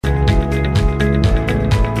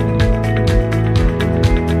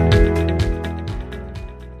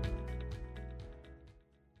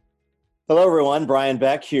everyone. Brian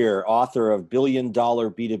Beck here, author of Billion Dollar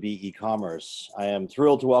B2B E-commerce. I am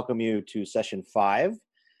thrilled to welcome you to session 5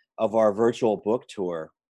 of our virtual book tour.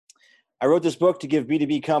 I wrote this book to give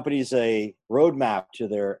B2B companies a roadmap to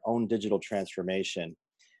their own digital transformation,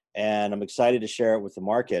 and I'm excited to share it with the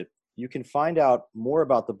market. You can find out more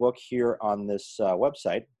about the book here on this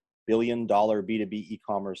website,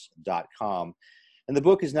 billiondollarb2becommerce.com. And the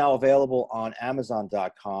book is now available on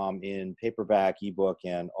Amazon.com in paperback, ebook,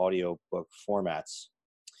 and audiobook formats.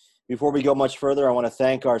 Before we go much further, I want to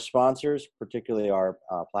thank our sponsors, particularly our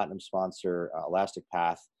platinum sponsor, Elastic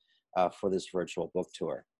Path, for this virtual book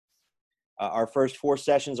tour. Our first 4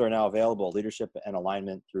 sessions are now available, Leadership and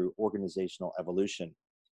Alignment through Organizational Evolution.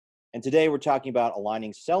 And today we're talking about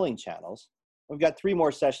aligning selling channels. We've got 3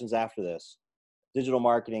 more sessions after this: digital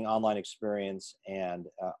marketing, online experience, and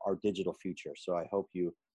our digital future. So I hope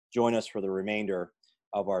you join us for the remainder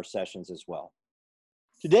of our sessions as well.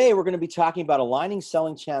 Today, we're going to be talking about aligning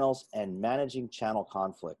selling channels and managing channel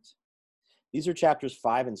conflict. These are chapters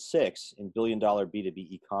 5 and 6 in Billion Dollar B2B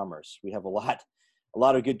E-commerce. We have a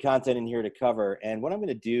lot of good content in here to cover. And what I'm going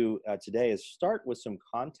to do today is start with some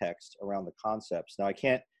context around the concepts. Now, I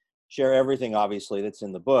can't share everything, obviously, that's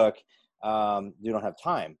in the book. You don't have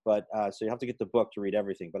time, but so you have to get the book to read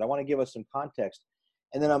everything. But I want to give us some context.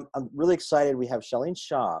 And then I'm really excited. We have Shalene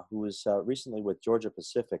Shah, who was recently with Georgia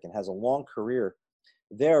Pacific and has a long career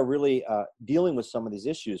there, really dealing with some of these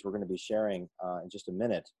issues we're going to be sharing in just a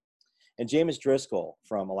minute. And James Driscoll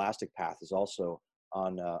from Elastic Path is also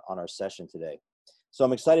on our session today. So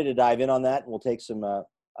I'm excited to dive in on that, and we'll take some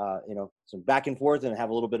some back and forth and have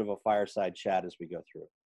a little bit of a fireside chat as we go through.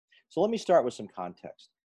 So let me start with some context.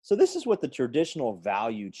 So this is what the traditional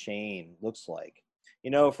value chain looks like. You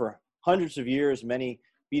know, for hundreds of years, many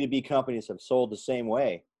B2B companies have sold the same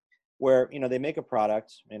way, where, they make a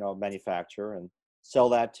product, manufacturer, and sell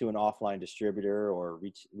that to an offline distributor or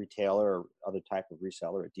retailer or other type of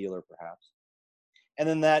reseller, a dealer perhaps. And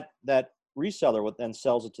then that reseller then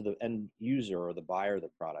sells it to the end user or the buyer of the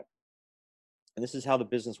product. And this is how the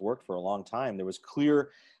business worked for a long time. There was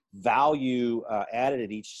clear value added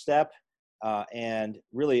at each step. And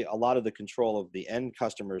really a lot of the control of the end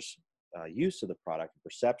customer's use of the product,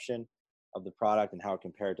 perception of the product, and how it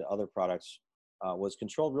compared to other products was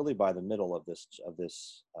controlled really by the middle of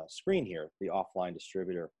this screen here, the offline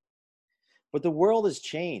distributor. But the world has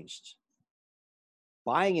changed.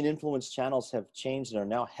 Buying and influence channels have changed and are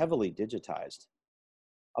now heavily digitized.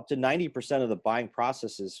 Up to 90% of the buying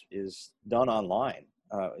process is done online.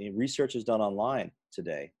 Research is done online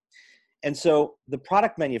today. And so the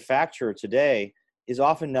product manufacturer today is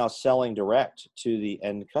often now selling direct to the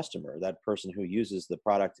end customer, that person who uses the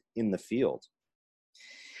product in the field.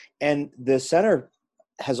 And the center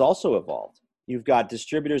has also evolved. You've got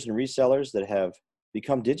distributors and resellers that have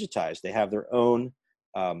become digitized. They have their own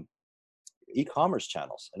e-commerce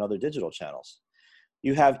channels and other digital channels.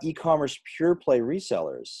 You have e-commerce pure play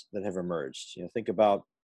resellers that have emerged. Think about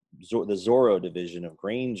the Zorro division of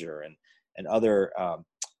Grainger and other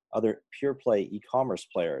pure play e-commerce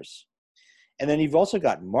players. And then you've also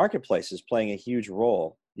got marketplaces playing a huge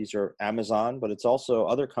role. These are Amazon, but it's also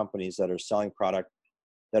other companies that are selling product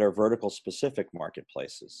that are vertical specific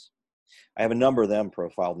marketplaces. I have a number of them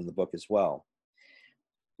profiled in the book as well.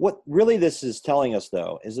 What really this is telling us,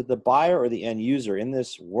 though, is that the buyer or the end user in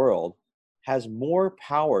this world has more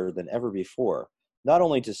power than ever before, not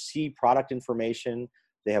only to see product information,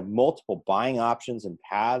 they have multiple buying options and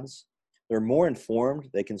paths. They're more informed.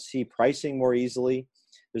 They can see pricing more easily.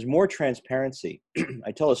 There's more transparency.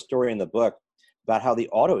 I tell a story in the book about how the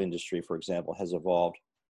auto industry, for example, has evolved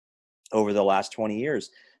over the last 20 years.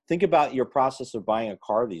 Think about your process of buying a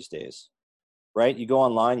car these days, right? You go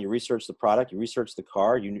online, you research the product, you research the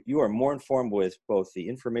car. You are more informed with both the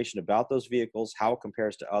information about those vehicles, how it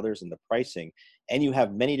compares to others, and the pricing. And you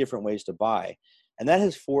have many different ways to buy. And that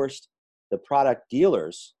has forced the product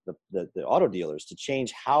dealers, the auto dealers, to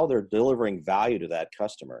change how they're delivering value to that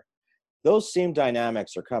customer. Those same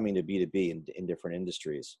dynamics are coming to B2B in different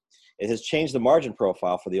industries. It has changed the margin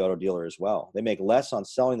profile for the auto dealer as well. They make less on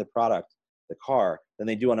selling the product, the car, than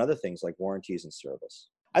they do on other things like warranties and service.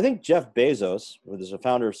 I think Jeff Bezos, who is the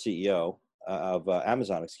founder of CEO of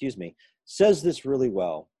Amazon, says this really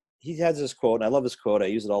well. He has this quote, and I love this quote. I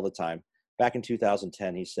use it all the time. Back in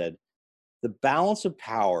 2010, he said, "The balance of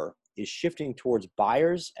power is shifting towards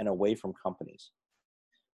buyers and away from companies.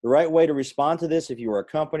 The right way to respond to this, if you are a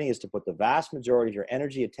company, is to put the vast majority of your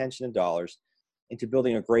energy, attention, and dollars into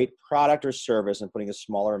building a great product or service and putting a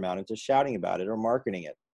smaller amount into shouting about it or marketing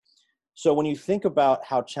it." So when you think about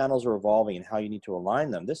how channels are evolving and how you need to align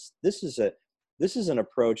them, this is an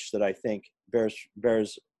approach that I think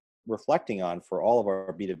bears reflecting on for all of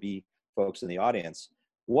our B2B folks in the audience.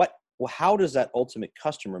 How does that ultimate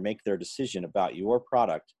customer make their decision about your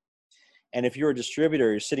product? And if you're a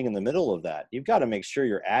distributor, you're sitting in the middle of that, you've got to make sure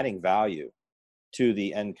you're adding value to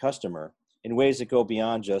the end customer in ways that go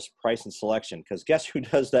beyond just price and selection. Because guess who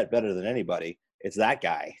does that better than anybody? It's that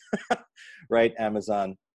guy, right?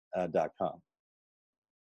 Amazon.com.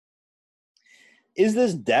 Is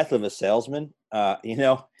this death of a salesman?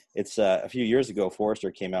 It's a few years ago, Forrester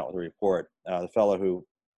came out with a report. The fellow who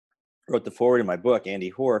wrote the foreword in my book, Andy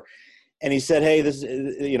Hoare, and he said, hey,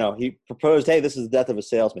 he proposed, hey, this is the death of a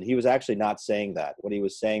salesman. He was actually not saying that. What he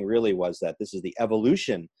was saying really was that this is the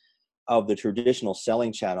evolution of the traditional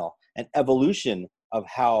selling channel, an evolution of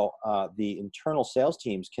how the internal sales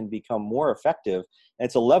teams can become more effective. And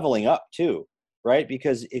it's a leveling up too, right?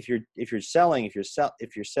 Because if your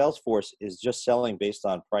sales force is just selling based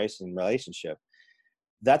on price and relationship,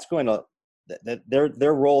 that's going to,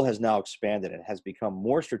 their role has now expanded and has become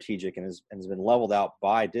more strategic and has been leveled out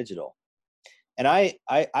by digital. And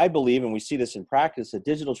I believe, and we see this in practice, that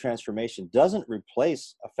digital transformation doesn't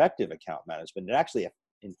replace effective account management. It actually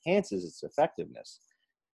enhances its effectiveness.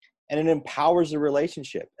 And it empowers the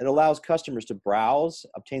relationship. It allows customers to browse,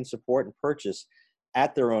 obtain support, and purchase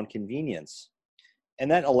at their own convenience. And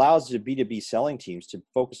that allows the B2B selling teams to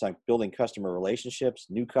focus on building customer relationships,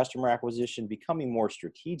 new customer acquisition, becoming more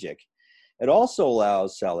strategic. It also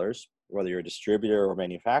allows sellers, whether you're a distributor or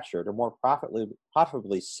manufacturer, to more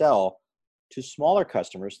profitably sell to smaller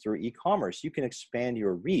customers through e-commerce. You can expand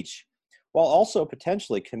your reach while also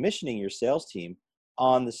potentially commissioning your sales team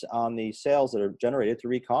on the sales that are generated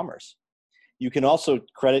through e-commerce. You can also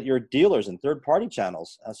credit your dealers and third-party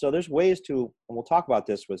channels. So there's ways to, and we'll talk about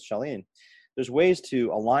this with Shalene, there's ways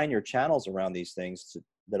to align your channels around these things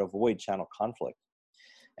that avoid channel conflict.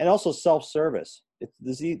 And also self-service.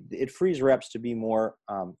 It frees reps to be more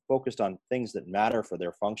focused on things that matter for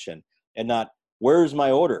their function and not, where's my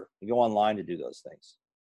order? You go online to do those things.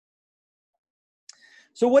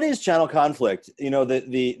 So what is channel conflict?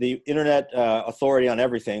 The internet authority on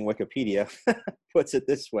everything, Wikipedia, puts it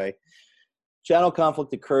this way. Channel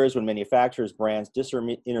conflict occurs when manufacturers, brands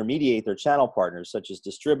disintermediate their channel partners, such as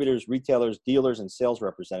distributors, retailers, dealers, and sales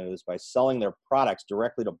representatives by selling their products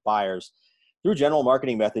directly to buyers through general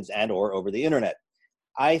marketing methods and or over the internet.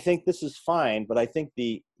 I think this is fine, but I think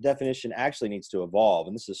the definition actually needs to evolve,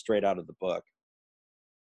 and this is straight out of the book.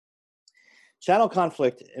 Channel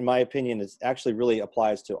conflict, in my opinion, is actually really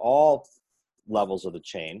applies to all levels of the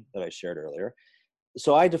chain that I shared earlier.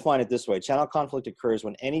 So I define it this way. Channel conflict occurs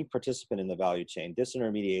when any participant in the value chain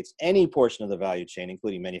disintermediates any portion of the value chain,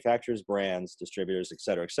 including manufacturers, brands, distributors, et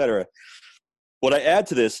cetera, et cetera. What I add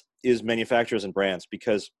to this is manufacturers and brands,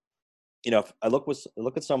 because if I look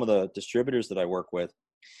at some of the distributors that I work with,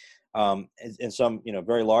 and some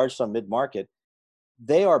very large, some mid-market,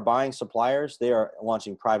 they are buying suppliers, they are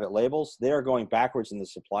launching private labels, they are going backwards in the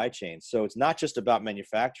supply chain. So it's not just about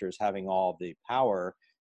manufacturers having all the power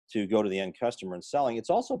to go to the end customer and selling. It's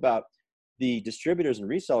also about the distributors and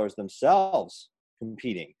resellers themselves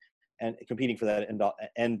competing for that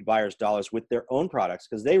end buyer's dollars with their own products,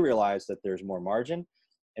 because they realize that there's more margin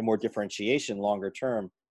and more differentiation longer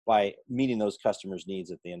term by meeting those customers' needs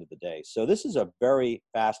at the end of the day. So this is a very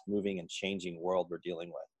fast moving and changing world we're dealing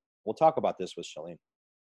with. We'll talk about this with Shalene.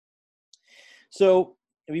 So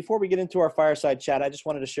before we get into our fireside chat, I just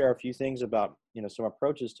wanted to share a few things about some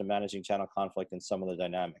approaches to managing channel conflict and some of the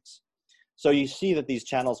dynamics. So you see that these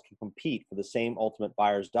channels can compete for the same ultimate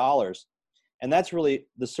buyer's dollars, and that's really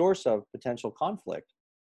the source of potential conflict.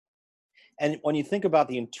 And when you think about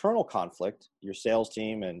the internal conflict, your sales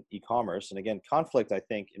team and e-commerce, and again, conflict, I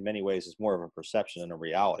think in many ways is more of a perception than a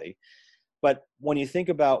reality. But when you think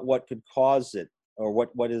about what could cause it, or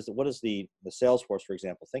what is the sales force, for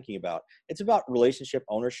example, thinking about, it's about relationship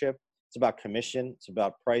ownership, it's about commission, it's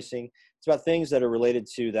about pricing, it's about things that are related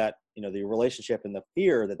to that, the relationship and the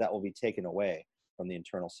fear that will be taken away from the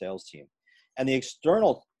internal sales team. And the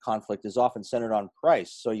external conflict is often centered on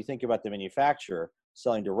price. So you think about the manufacturer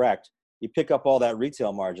selling direct, you pick up all that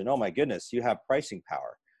retail margin, oh my goodness, you have pricing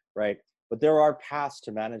power, right? But there are paths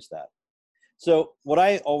to manage that. So what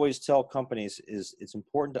I always tell companies is it's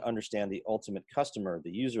important to understand the ultimate customer,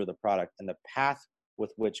 the user of the product, and the path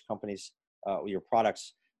with which companies, your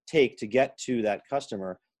products take to get to that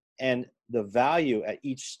customer, and the value at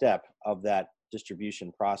each step of that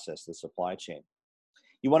distribution process, the supply chain.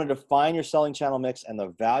 You want to define your selling channel mix and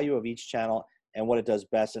the value of each channel and what it does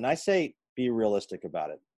best. And I say be realistic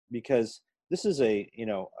about it, because this is a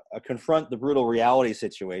confront the brutal reality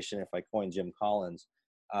situation, if I coin Jim Collins,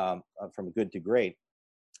 from good to great.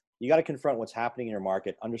 You got to confront what's happening in your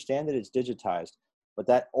market, understand that it's digitized, but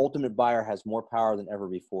that ultimate buyer has more power than ever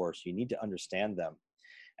before. So you need to understand them.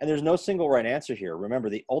 And there's no single right answer here. Remember,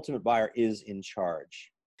 the ultimate buyer is in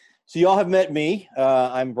charge. So you all have met me.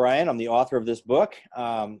 I'm Brian. I'm the author of this book.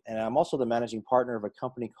 And I'm also the managing partner of a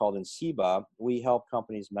company called Insiba. We help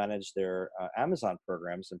companies manage their Amazon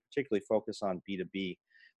programs and particularly focus on B2B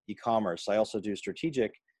e-commerce. I also do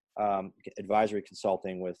strategic advisory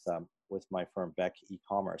consulting with my firm, Beck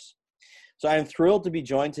E-Commerce. So I'm thrilled to be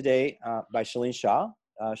joined today by Shalene Shah.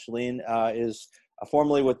 Shalene is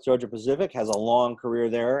formerly with Georgia Pacific, has a long career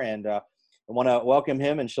there, and I want to welcome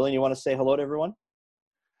him. And Shalene, you want to say hello to everyone?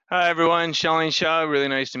 Hi, everyone. Shalene Shah. Really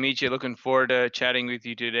nice to meet you. Looking forward to chatting with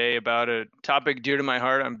you today about a topic dear to my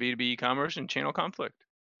heart on B2B e-commerce and channel conflict.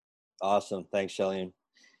 Awesome. Thanks, Shalene.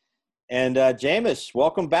 And Jameis,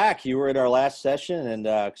 welcome back. You were at our last session,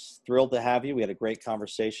 and thrilled to have you. We had a great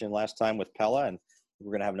conversation last time with Pella, and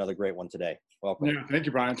we're going to have another great one today. Welcome. Yeah, thank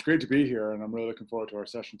you, Brian. It's great to be here, and I'm really looking forward to our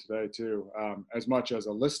session today, too, as much as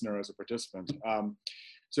a listener as a participant.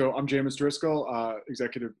 So I'm Jameis Driscoll,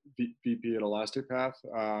 Executive VP at ElastiPath,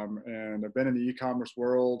 and I've been in the e-commerce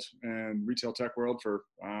world and retail tech world for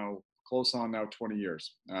close on now 20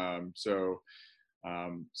 years.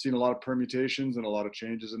 Seen a lot of permutations and a lot of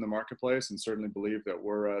changes in the marketplace, and certainly believe that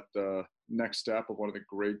we're at the next step of one of the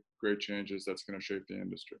great changes that's going to shape the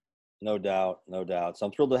industry. No doubt, no doubt. So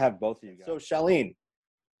I'm thrilled to have both of you guys. So Shalene,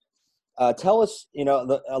 tell us,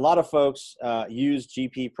 a lot of folks use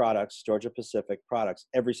GP products, Georgia Pacific products,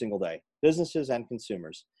 every single day, businesses and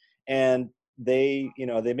consumers. And they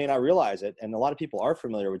may not realize it. And a lot of people are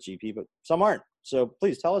familiar with GP, but some aren't. So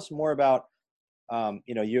please tell us more about,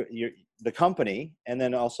 the company, and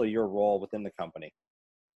then also your role within the company.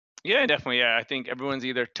 Yeah, definitely. Yeah, I think everyone's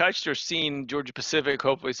either touched or seen Georgia Pacific,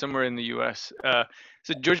 hopefully somewhere in the U.S.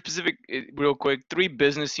 So Georgia Pacific, real quick, 3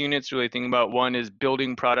 business units really think about. One is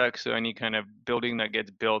building products, so any kind of building that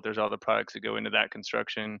gets built, there's all the products that go into that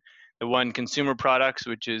construction. The one, consumer products,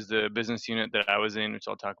 which is the business unit that I was in, which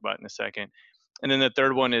I'll talk about in a second. And then the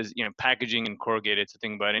third one is, packaging and corrugated. So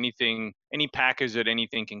think about anything, any package that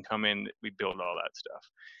anything can come in, we build all that stuff.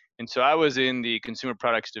 And so I was in the consumer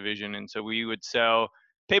products division, and so we would sell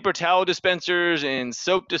paper towel dispensers and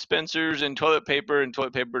soap dispensers and toilet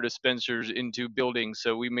paper dispensers into buildings.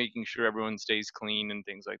 So we making sure everyone stays clean and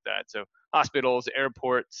things like that. So hospitals,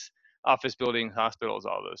 airports, office buildings, hospitals,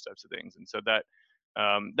 all those types of things. And so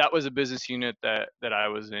that was a business unit that I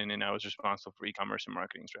was in, and I was responsible for e-commerce and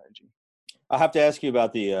marketing strategy. I'll have to ask you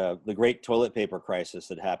about the great toilet paper crisis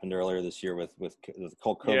that happened earlier this year with the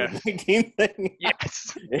whole COVID-19 thing.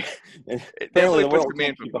 Yes. Apparently the world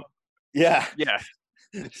can't keep up. Yeah. Yeah.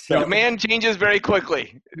 So, demand changes very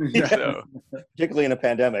quickly. Yeah. So, particularly in a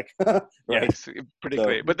pandemic. Right? Yes,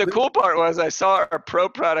 particularly. So, but the cool part was I saw our pro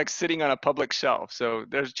products sitting on a public shelf. So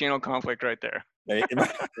there's channel conflict right there.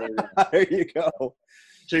 There you go.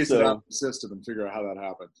 Chase it out the system and figure out how that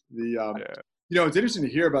happened. It's interesting to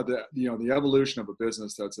hear about the evolution of a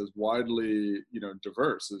business that's as widely,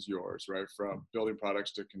 diverse as yours, right? From building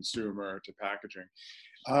products to consumer to packaging.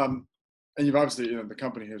 And you've obviously, the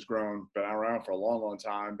company has been around for a long, long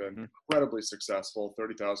time, been incredibly successful,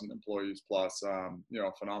 30,000 employees plus,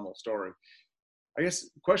 phenomenal story. I guess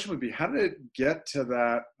the question would be, how did it get to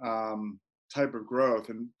that type of growth?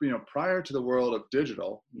 And, prior to the world of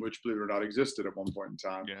digital, which believe it or not existed at one point in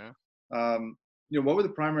time, what were the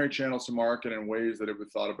primary channels to market and ways that it was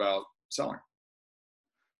thought about selling?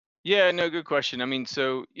 Yeah, no, good question. I mean,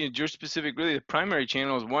 so Georgia Pacific, really the primary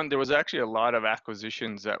channel is one, there was actually a lot of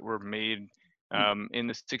acquisitions that were made in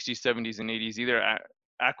the 60s, 70s, and 80s, either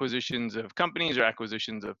acquisitions of companies or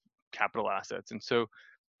acquisitions of capital assets. And so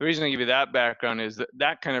the reason I give you that background is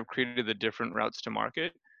that kind of created the different routes to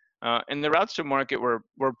market. And the routes to market were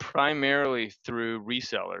primarily through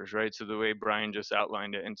resellers, right? So the way Brian just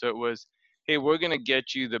outlined it. And so it was, hey, we're going to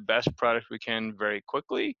get you the best product we can very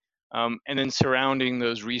quickly. And then surrounding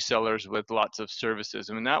those resellers with lots of services.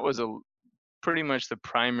 I mean, that was pretty much the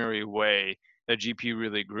primary way that GP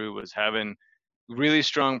really grew, was having really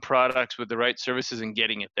strong products with the right services and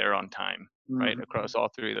getting it there on time, right? Across all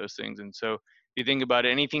 3 of those things. And so if you think about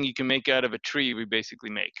it, anything you can make out of a tree, we basically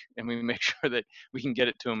make, and we make sure that we can get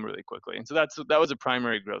it to them really quickly. And so that was a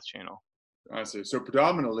primary growth channel. I see. So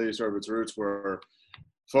predominantly sort of its roots were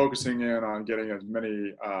focusing in on getting as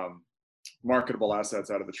many marketable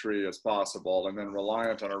assets out of the tree as possible, and then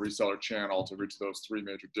reliant on a reseller channel to reach those 3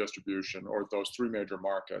 major distribution or those 3 major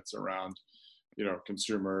markets around,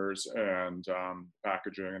 consumers and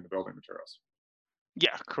packaging and the building materials.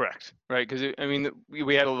 Yeah, correct. Right. Because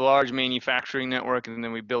we had a large manufacturing network, and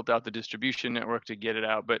then we built out the distribution network to get it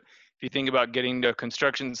out. But if you think about getting to a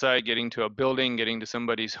construction site, getting to a building, getting to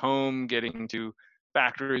somebody's home, getting to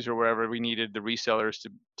factories or wherever we needed the resellers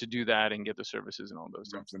to do that and get the services and all those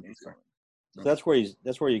That's things. interesting. So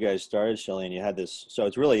that's where you guys started, Shelly, and you had this. So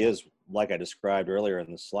it really is like I described earlier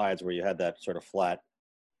in the slides, where you had that sort of flat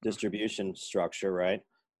distribution structure, right?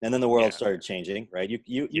 And then the world started changing, right?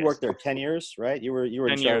 You worked there 10 years, right? You were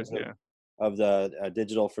in 10 charge years, of the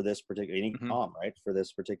digital for this particular Mm-hmm. e-com, right? For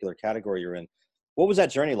this particular category you're in. What was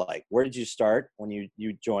that journey like? Where did you start when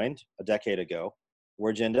you joined a decade ago?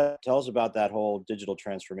 Where'd you end up? Tell us about that whole digital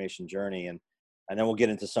transformation journey, and then we'll get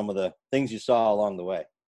into some of the things you saw along the way.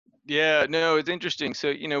 Yeah, no, it's interesting.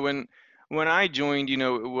 So, when I joined, it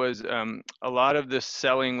was a lot of the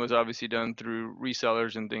selling was obviously done through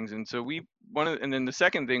resellers and things. And so and then the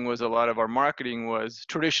second thing was a lot of our marketing was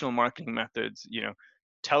traditional marketing methods,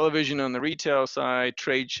 television on the retail side,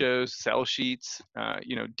 trade shows, sell sheets,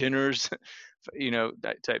 dinners,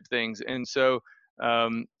 that type things. And so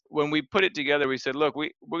when we put it together, we said, look,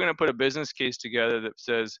 we're going to put a business case together that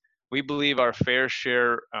says, we believe our fair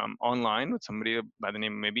share online with somebody by the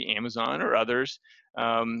name of maybe Amazon or others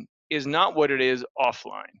is not what it is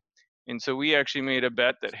offline. And so we actually made a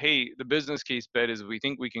bet that, hey, the business case bet is we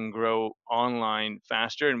think we can grow online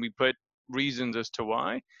faster, and we put reasons as to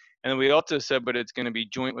why. And then we also said, but it's going to be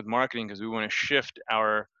joint with marketing because we want to shift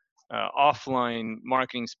our offline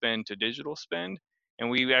marketing spend to digital spend. And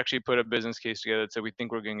we actually put a business case together that said we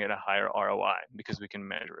think we're going to get a higher ROI because we can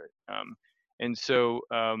measure it. And so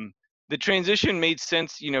the transition made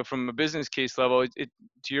sense, from a business case level. It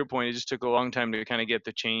to your point, it just took a long time to kind of get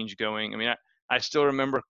the change going. I mean, I still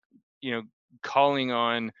remember, calling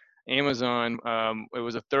on Amazon. It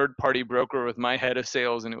was a third-party broker with my head of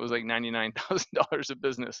sales, and it was like $99,000 of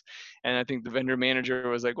business. And I think the vendor manager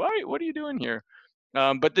was like, "Why? What are you doing here?"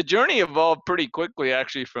 But the journey evolved pretty quickly,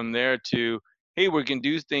 actually, from there to, hey, we can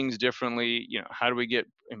do things differently. How do we get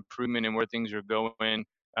improvement in where things are going?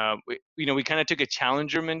 We kind of took a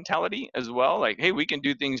challenger mentality as well, like, hey, we can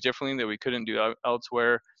do things differently that we couldn't do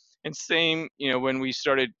elsewhere. And same, when we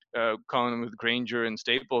started calling them with Grainger and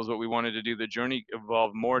Staples, what we wanted to do, the journey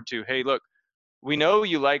evolved more to, hey, look, we know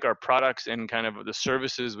you like our products and kind of the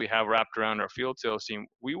services we have wrapped around our field sales team.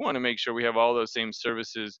 We want to make sure we have all those same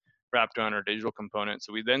services wrapped around our digital components.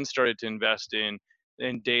 So we then started to invest in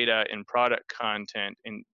data and product content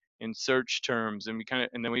and in search terms, and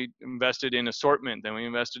then we invested in assortment, then we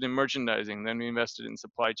invested in merchandising, then we invested in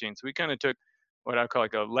supply chain. So we kind of took what I call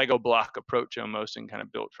like a Lego block approach almost, and kind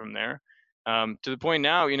of built from there to the point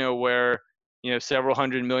now, where several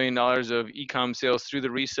 $100 million of e-com sales through the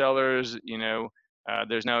resellers.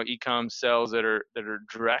 There's now e-com sales that are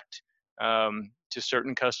direct to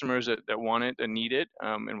certain customers that want it and need it,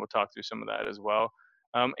 and we'll talk through some of that as well.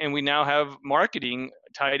 And we now have marketing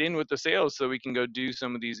tied in with the sales, so we can go do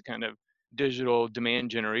some of these kind of digital demand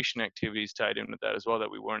generation activities tied in with that as well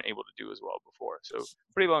that we weren't able to do as well before. So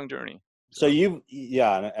pretty long journey. So I know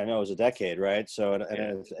it was a decade, right? So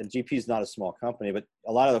and GP is not a small company, but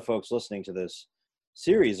a lot of the folks listening to this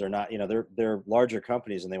series are not, they're larger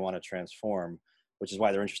companies and they want to transform, which is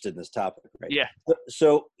why they're interested in this topic, right? Yeah.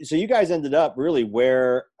 So you guys ended up really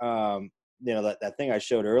where, that thing I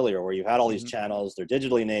showed earlier where you had all these channels, they're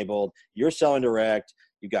digitally enabled, you're selling direct,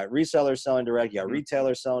 you've got resellers selling direct, you got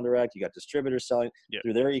retailers selling direct, you got distributors selling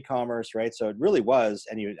through their e-commerce, right? So it really was,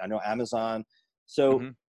 and I know Amazon.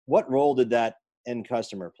 So what role did that end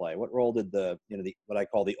customer play? What role did the what I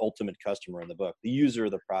call the ultimate customer in the book, the user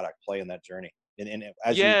of the product, play in that journey? And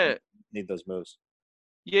as you need those moves.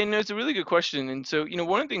 Yeah, no, it's a really good question. And so,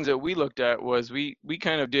 one of the things that we looked at was we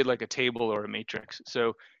kind of did like a table or a matrix. So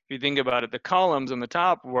if you think about it, the columns on the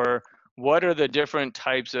top were what are the different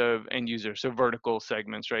types of end users, so vertical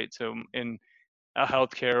segments, right? So in a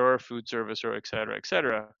healthcare or a food service or et cetera, et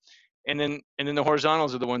cetera. And then the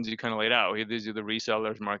horizontals are the ones you kind of laid out. These are the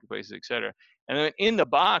resellers, marketplaces, et cetera. And then in the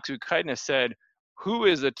box, we kind of said, who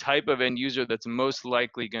is the type of end user that's most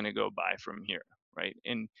likely going to go buy from here, right?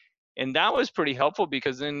 And that was pretty helpful,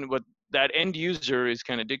 because then what that end user is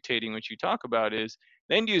kind of dictating, what you talk about, is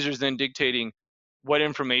the end user is then dictating what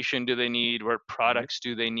information do they need, what products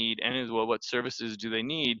do they need, and as well, what services do they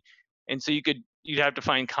need. And so you'd have to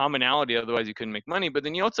find commonality, otherwise you couldn't make money. But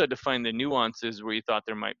then you also had to find the nuances where you thought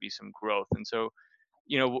there might be some growth. And so,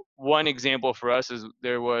 one example for us is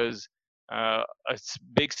there was a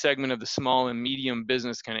big segment of the small and medium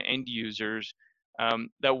business kind of end users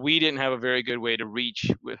that we didn't have a very good way to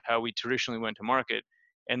reach with how we traditionally went to market.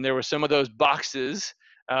 And there were some of those boxes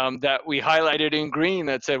that we highlighted in green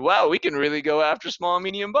that said, wow, we can really go after small and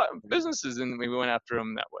medium businesses. And we went after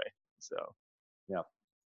them that way. So.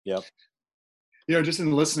 Yep. Just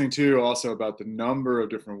in listening to also about the number of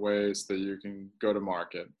different ways that you can go to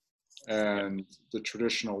market. and the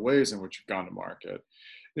traditional ways in which you've gone to market.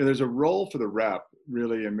 There's a role for the rep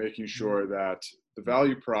really in making sure that the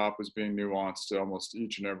value prop is being nuanced to almost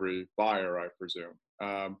each and every buyer, I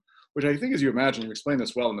presume. Which I think, as you imagine, you explained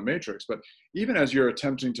this well in the Matrix, but even as you're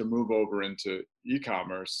attempting to move over into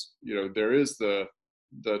e-commerce, there is the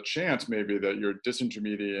chance maybe that you're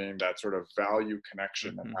disintermediating that sort of value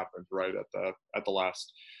connection that happens right at the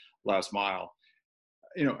last mile.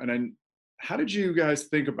 And then how did you guys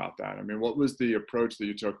think about that? I mean, what was the approach that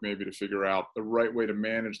you took maybe to figure out the right way to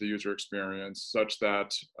manage the user experience such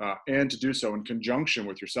that, and to do so in conjunction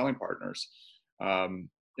with your selling partners,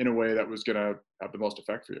 in a way that was going to have the most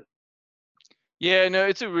effect for you? Yeah, no,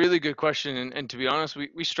 it's a really good question. And to be honest,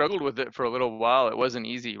 we struggled with it for a little while. It wasn't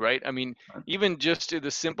easy, right? I mean, even just to the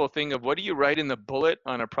simple thing of what do you write in the bullet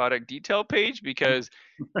on a product detail page? Because,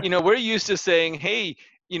 we're used to saying, hey,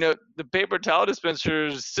 the paper towel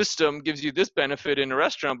dispenser's system gives you this benefit in a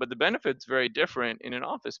restaurant, but the benefit's very different in an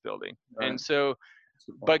office building. Right. And so,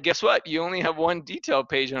 but guess what? You only have one detail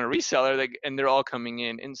page on a reseller, and they're all coming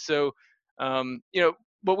in. And so,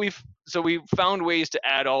 but we found ways to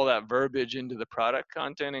add all that verbiage into the product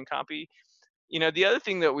content and copy. The other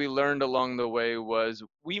thing that we learned along the way was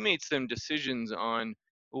we made some decisions on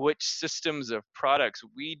which systems of products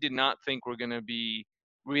we did not think were going to be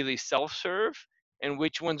really self-serve and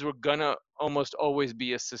which ones were going to almost always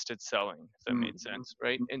be assisted selling, if that made sense,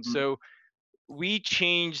 right? And so we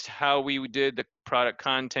changed how we did the product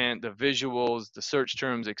content, the visuals, the search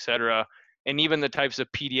terms, etc., and even the types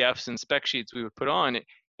of PDFs and spec sheets we would put on it,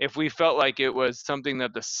 if we felt like it was something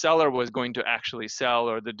that the seller was going to actually sell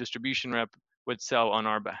or the distribution rep would sell on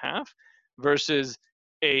our behalf, versus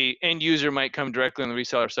a end user might come directly on the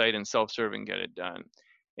reseller site and self-serve and get it done.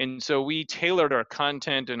 And so we tailored our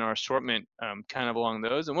content and our assortment kind of along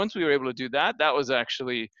those. And once we were able to do that, that was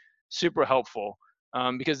actually super helpful,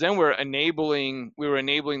 because then we were enabling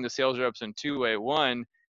the sales reps in two-way. One,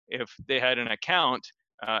 if they had an account,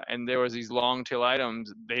 and there was these long tail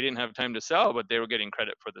items they didn't have time to sell, but they were getting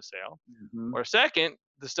credit for the sale. Or second,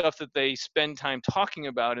 the stuff that they spend time talking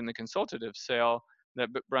about in the consultative sale that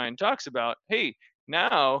Brian talks about, hey,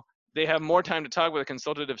 now they have more time to talk with a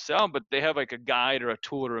consultative sale, but they have like a guide or a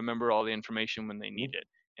tool to remember all the information when they need it,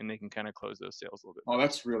 and they can kind of close those sales a little bit. Oh,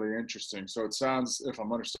 that's really interesting. So it sounds, if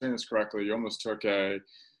I'm understanding this correctly, you almost took a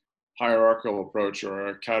hierarchical approach or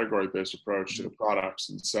a category-based approach to the products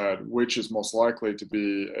and said which is most likely to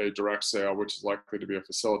be a direct sale, which is likely to be a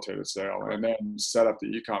facilitated sale, and then set up the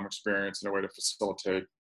e-com experience in a way to facilitate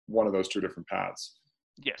one of those two different paths.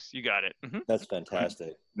 Yes, you got it. That's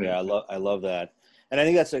fantastic. Yeah, I love that, and I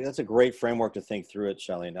think that's a great framework to think through it,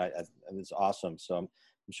 Shelly. And it's awesome. So I'm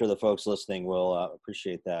sure the folks listening will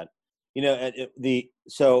appreciate that.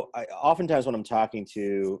 So oftentimes when I'm talking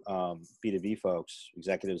to B2B folks,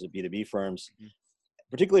 executives at B2B firms,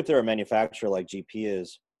 particularly if they're a manufacturer like GP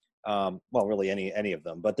is, well, really any of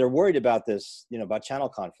them, but they're worried about this, about channel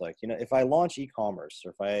conflict. If I launch e-commerce,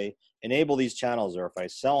 or if I enable these channels, or if I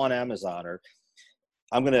sell on Amazon, or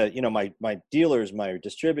I'm going to, my dealers, my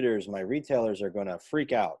distributors, my retailers are going to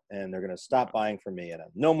freak out, and they're going to stop buying from me, and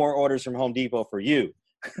no more orders from Home Depot for you.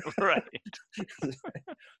 Right.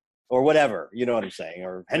 Or whatever, you know what I'm saying,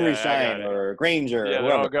 or Henry Schein or Grainger. Yeah, or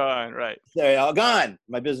they're all gone, right? They're all gone.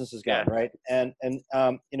 My business is gone, right? And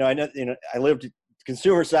I know, I lived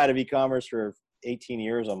consumer side of e-commerce for 18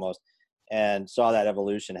 years almost, and saw that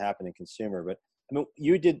evolution happen in consumer. But I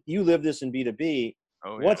mean, you lived this in B2B.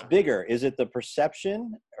 What's bigger? Is it the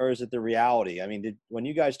perception or is it the reality? I mean, when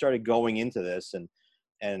you guys started going into this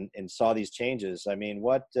and saw these changes, I mean,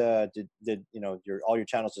 what did all your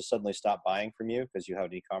channels just suddenly stop buying from you because you have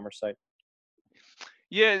an e-commerce site?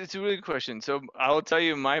 Yeah, it's a really good question. So I'll tell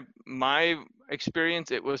you my experience.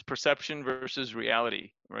 It was perception versus reality,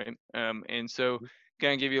 right? And so can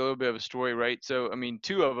I give you a little bit of a story, right? So I mean,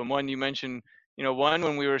 two of them. One you mentioned, one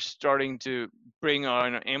when we were starting to bring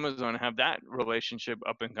on Amazon, have that relationship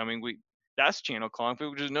up and coming. That's channel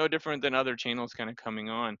conflict, which is no different than other channels kind of coming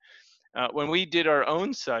on. When we did our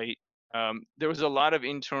own site, there was a lot of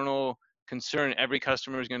internal concern. Every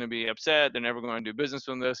customer is going to be upset. They're never going to do business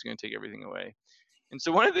with us. They're going to take everything away. And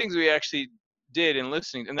so one of the things we actually did in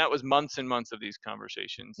listening, and that was months and months of these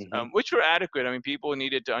conversations, which were adequate. I mean, people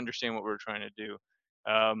needed to understand what we were trying to do.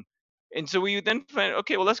 And so we then found,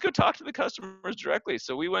 okay, well, let's go talk to the customers directly.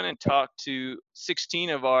 So we went and talked to 16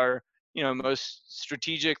 of our, most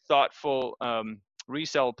strategic, thoughtful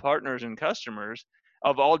resale partners and customers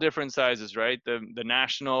of all different sizes, right? The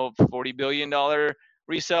national $40 billion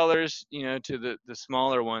resellers, to the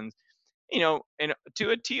smaller ones, and to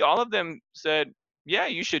a T, all of them said, yeah,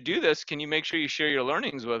 you should do this. Can you make sure you share your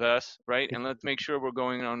learnings with us, right? And let's make sure we're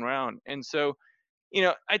going on round. And so,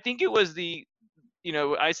 I think it was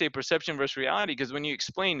I say perception versus reality, because when you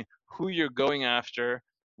explain who you're going after,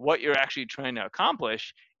 what you're actually trying to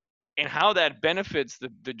accomplish, and how that benefits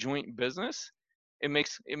the joint business, it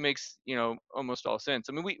makes almost all sense.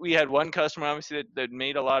 I mean, we had one customer obviously that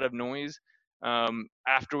made a lot of noise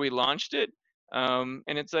after we launched it, and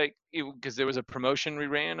it's like, because there was a promotion we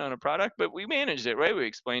ran on a product, but we managed it, right? We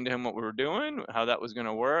explained to him what we were doing, how that was going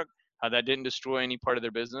to work, how that didn't destroy any part of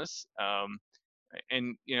their business,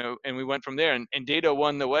 and we went from there, and data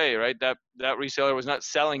won the way, right? That reseller was not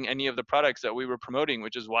selling any of the products that we were promoting,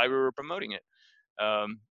 which is why we were promoting it.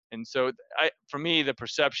 And so for me, the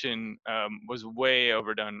perception was way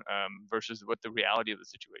overdone versus what the reality of the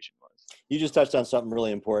situation was. You just touched on something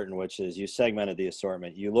really important, which is you segmented the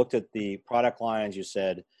assortment. You looked at the product lines, you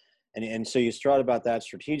said, and so you thought about that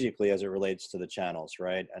strategically as it relates to the channels,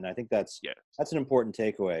 right? And I think that's an important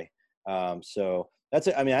takeaway. So that's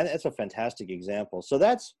a fantastic example. So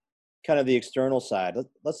that's kind of the external side.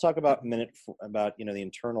 Let's talk about a minute about the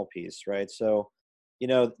internal piece, right? So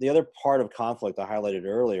the other part of conflict I highlighted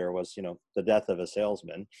earlier was, the death of a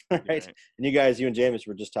salesman, right? Right. And you and James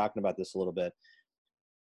were just talking about this a little bit.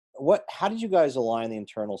 How did you guys align the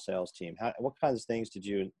internal sales team? What kinds of things did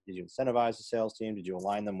you incentivize the sales team? Did you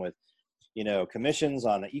align them with, commissions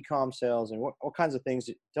on e-com sales, and what kinds of things?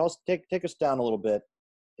 Take us down a little bit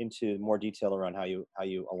into more detail around how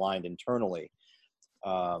you aligned internally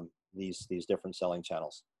these different selling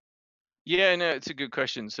channels. Yeah, no, it's a good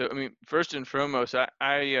question. So, I mean, first and foremost,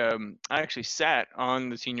 I actually sat on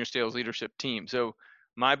the senior sales leadership team. So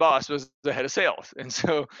my boss was the head of sales, and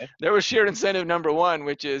so there was shared incentive number one,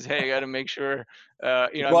 which is, hey, I got to make sure,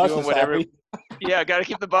 I'm doing whatever. Yeah, I got to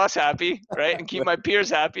keep the boss happy, right, and keep my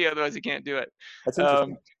peers happy. Otherwise, I can't do it. That's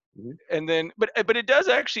interesting. And then, but it does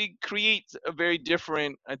actually create a very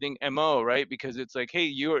different, I think, MO, right? Because it's like, hey,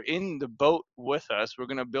 you're in the boat with us. We're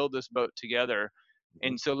going to build this boat together.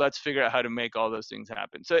 And so let's figure out how to make all those things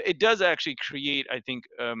happen. So it does actually create, I think,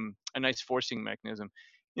 a nice forcing mechanism.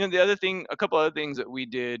 A couple other things that we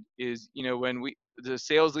did is, when the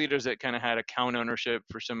sales leaders that kind of had account ownership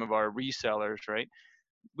for some of our resellers, right?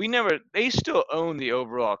 They still own the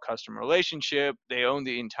overall customer relationship. They own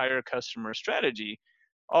the entire customer strategy.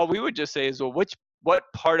 All we would just say is, well, what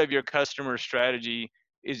part of your customer strategy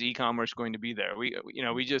is e-commerce going to be there?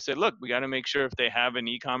 We just said, look, we got to make sure if they have an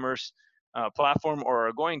e-commerce platform or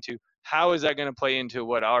are going to, how is that going to play into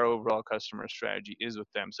what our overall customer strategy is with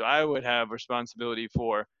them? So I would have responsibility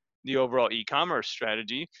for the overall e-commerce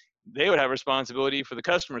strategy. They would have responsibility for the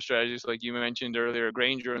customer strategies, like you mentioned earlier,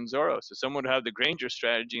 Grainger and Zoro. So someone would have the Grainger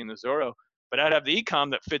strategy and the Zoro, but I'd have the e-com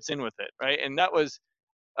that fits in with it, right? And that was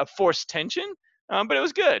a forced tension, but it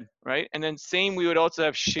was good, right? And then we would also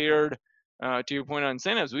have shared, to your point on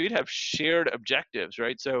incentives, we'd have shared objectives,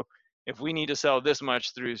 right? So if we need to sell this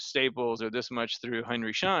much through Staples or this much through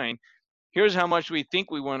Henry Schein, here's how much we think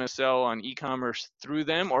we want to sell on e-commerce through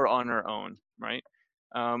them or on our own, right?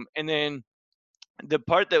 And then the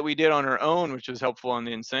part that we did on our own, which was helpful on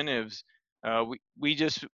the incentives, we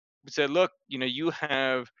just said, look, you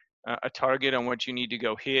have a target on what you need to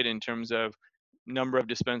go hit in terms of number of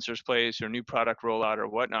dispensers placed or new product rollout or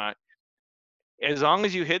whatnot. As long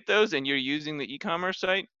as you hit those and you're using the e-commerce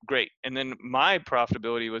site, great. And then my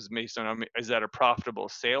profitability was based on, is that a profitable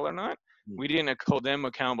sale or not? We didn't hold them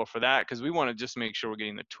accountable for that, because we want to just make sure we're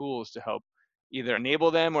getting the tools to help either enable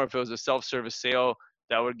them, or if it was a self-service sale,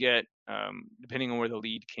 that would get, depending on where the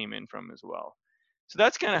lead came in from as well. So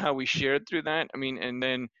that's kind of how we shared through that. I mean, and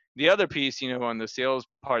then the other piece, on the sales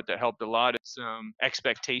part that helped a lot is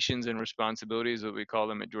expectations and responsibilities, what we call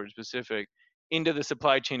them at Georgia Pacific, into the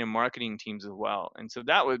supply chain and marketing teams as well. And so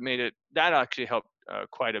that actually helped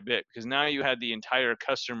quite a bit, because now you had the entire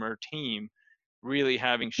customer team really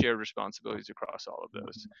having shared responsibilities across all of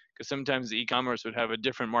those, because sometimes the e-commerce would have a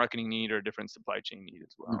different marketing need or a different supply chain need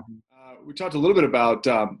as well. We talked a little bit about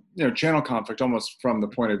channel conflict almost from the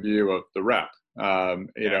point of view of the rep,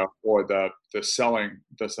 or the selling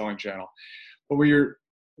channel. But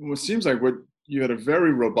what seems like you had a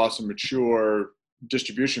very robust and mature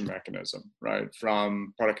distribution mechanism, right,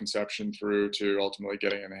 from product conception through to ultimately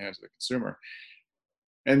getting in the hands of the consumer.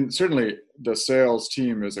 And certainly the sales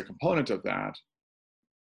team is a component of that.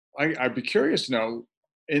 I'd be curious to know,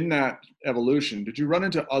 in that evolution, did you run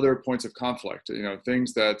into other points of conflict,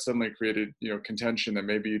 things that suddenly created, contention that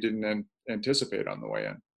maybe you didn't anticipate on the way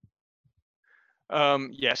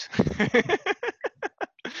in? Yes.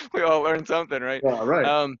 We all learned something, right? Yeah,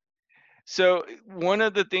 right. So one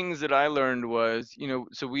of the things that I learned was,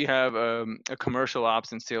 so we have a commercial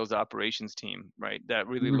ops and sales operations team, right? That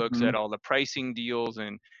really looks Mm-hmm. at all the pricing deals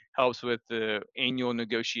and helps with the annual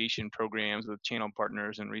negotiation programs with channel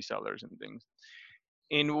partners and resellers and things.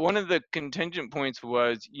 And one of the contingent points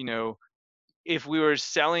was, if we were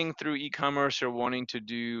selling through e-commerce or wanting to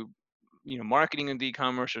do, marketing in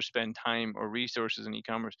e-commerce or spend time or resources in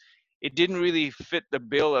e-commerce, it didn't really fit the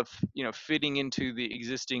bill of, fitting into the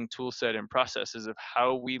existing tool set and processes of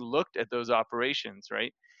how we looked at those operations,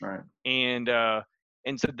 right? Right. And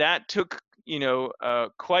so that took,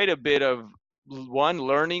 quite a bit of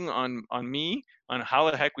learning on me on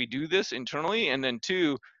how the heck we do this internally, and then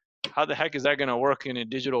two, how the heck is that going to work in a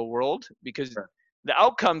digital world? Because Right. the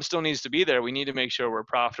outcome still needs to be there. We need to make sure we're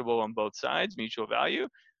profitable on both sides, mutual value,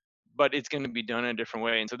 but it's going to be done in a different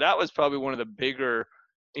way. And so that was probably one of the bigger,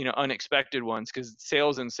 unexpected ones, because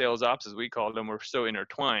sales and sales ops, as we called them, were so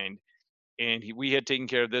intertwined. And we had taken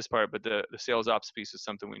care of this part, but the sales ops piece is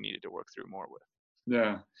something we needed to work through more with.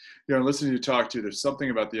 Yeah. Listening to you talk to, there's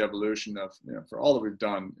something about the evolution of, for all that we've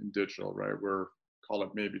done in digital, right? We're, call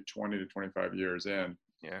it maybe 20 to 25 years in.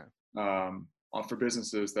 Yeah. For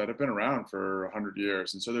businesses that have been around for 100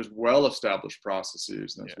 years. And so there's well-established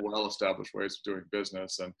processes and there's well-established ways of doing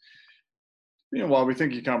business. And, while we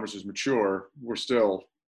think e-commerce is mature, we're still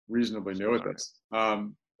reasonably new at this.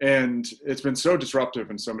 And it's been so disruptive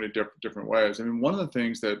in so many different ways. I mean, one of the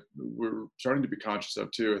things that we're starting to be conscious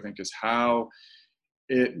of too, I think, is how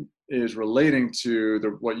it is relating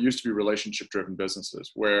to what used to be relationship-driven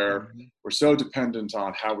businesses, where we're so dependent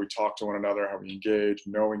on how we talk to one another, how we engage,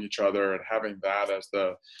 knowing each other, and having that as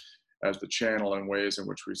the channel and ways in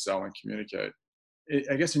which we sell and communicate.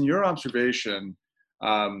 I guess in your observation,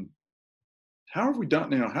 how have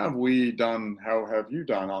you done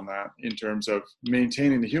on that in terms of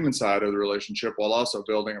maintaining the human side of the relationship while also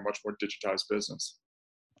building a much more digitized business?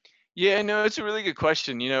 Yeah, no, it's a really good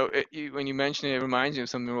question. When you mention it, it reminds me of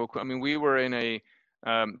something real quick. I mean, we were in a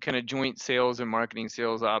kind of joint sales and marketing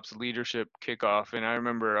sales ops leadership kickoff, and I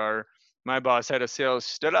remember my boss had a sales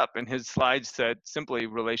stood up, and his slides said simply,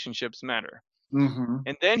 "Relationships matter." Mm-hmm.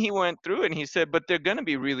 And then he went through it and he said, "But they're going to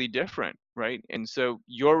be really different, right? And so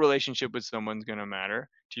your relationship with someone's going to matter.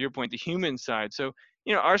 To your point, the human side. So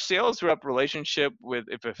our sales rep relationship with,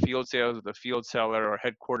 if a field sales with a field seller or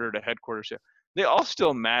headquarter to headquarter sale, they all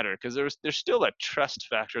still matter, because there's still a trust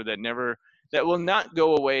factor that will not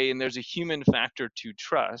go away, and there's a human factor to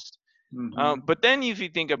trust. Mm-hmm. But then if you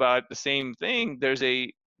think about the same thing, there's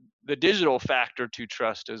the digital factor to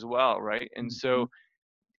trust as well, right? And so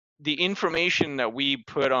the information that we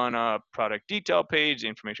put on a product detail page, the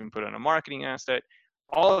information we put on a marketing asset,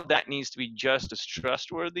 all of that needs to be just as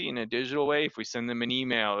trustworthy in a digital way. If we send them an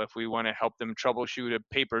email, if we want to help them troubleshoot a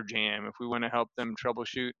paper jam, if we want to help them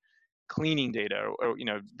troubleshoot cleaning data, or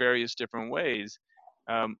various different ways,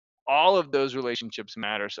 all of those relationships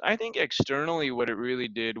matter. So I think externally, what it really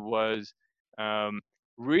did was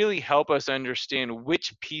really help us understand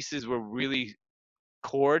which pieces were really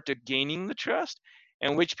core to gaining the trust,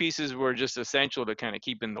 and which pieces were just essential to kind of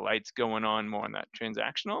keeping the lights going on more on that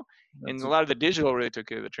transactional. And a lot of the digital really took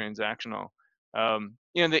care of the transactional.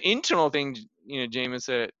 The internal thing, James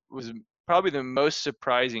said, was probably the most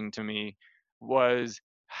surprising to me, was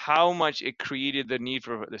how much it created the need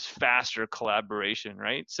for this faster collaboration,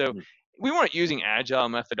 right? So we weren't using agile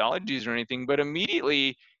methodologies or anything, but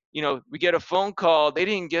immediately, we get a phone call, they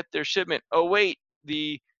didn't get their shipment. Oh, wait,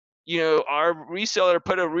 our reseller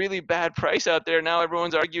put a really bad price out there. Now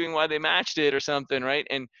everyone's arguing why they matched it or something, right?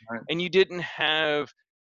 And you didn't have,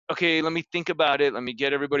 okay, let me think about it. Let me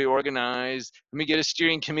get everybody organized. Let me get a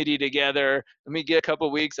steering committee together. Let me get a couple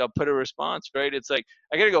of weeks. I'll put a response, right? It's like,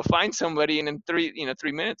 I got to go find somebody, and in 3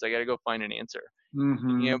 minutes, I got to go find an answer.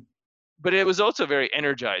 Mm-hmm. But it was also very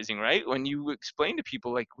energizing, right? When you explain to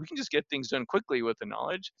people, like, we can just get things done quickly with the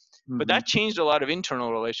knowledge. But that changed a lot of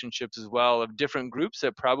internal relationships as well, of different groups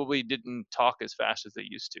that probably didn't talk as fast as they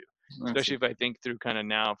used to, especially if I think through kind of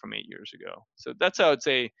now from 8 years ago. So that's how I'd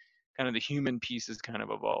say kind of the human piece has kind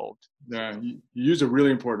of evolved. Yeah, you use a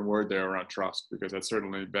really important word there around trust, because that's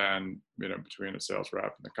certainly been, between a sales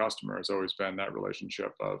rep and the customer, has always been that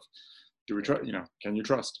relationship of, do we trust, can you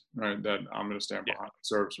trust, right, that I'm going to stand behind the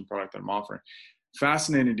service and product that I'm offering.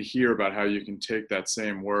 Fascinating to hear about how you can take that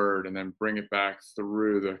same word and then bring it back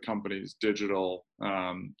through the company's digital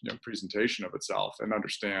presentation of itself, and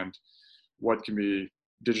understand what can be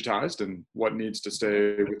digitized and what needs to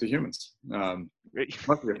stay with the humans.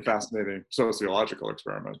 Must be a fascinating sociological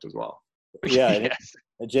experiment as well. Yeah, Yes.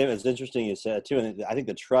 And James, it's interesting you said too, and I think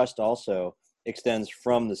the trust also extends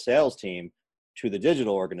from the sales team to the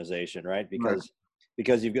digital organization, right? Because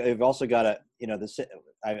because you've also got to,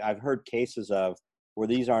 I've heard cases of where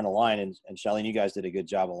these aren't aligned, and Charlene, you guys did a good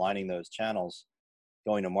job aligning those channels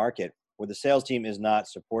going to market, where the sales team is not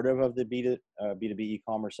supportive of the B2B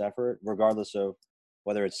e-commerce effort, regardless of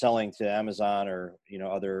whether it's selling to Amazon or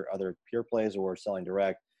other pure plays or selling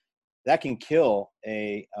direct. That can kill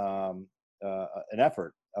an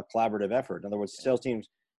effort, a collaborative effort. In other words, sales teams,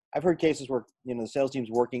 I've heard cases where the sales team's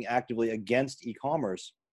working actively against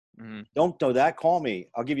e-commerce. Mm-hmm. Don't do that. Call me.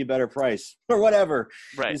 I'll give you a better price or whatever.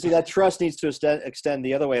 Right. You see, that trust needs to extend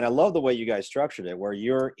the other way. And I love the way you guys structured it, where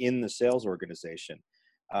you're in the sales organization.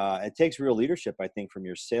 It takes real leadership, I think, from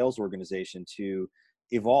your sales organization to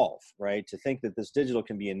evolve, right? To think that this digital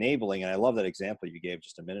can be enabling. And I love that example you gave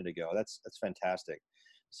just a minute ago. That's fantastic.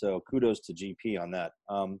 So kudos to GP on that.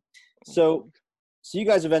 So you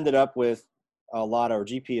guys have ended up with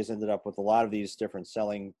GP has ended up with a lot of these different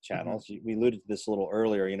selling channels. Mm-hmm. We alluded to this a little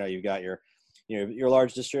earlier. You've got your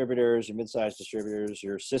large distributors, your mid-sized distributors,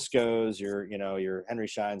 your Cisco's, your Henry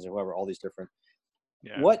Scheins, or whoever, all these different.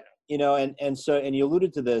 Yeah. And you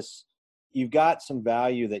alluded to this. You've got some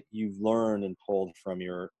value that you've learned and pulled from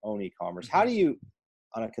your own e-commerce. Mm-hmm. How do you,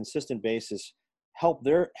 on a consistent basis, help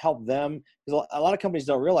them? Because a lot of companies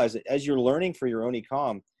don't realize that as you're learning for your own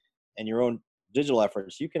e-com and your own digital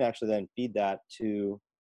efforts, you can actually then feed that to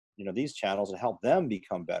these channels and help them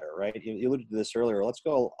become better, right? You alluded to this earlier. Let's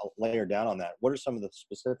go a layer down on that. What are some of the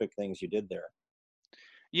specific things you did there?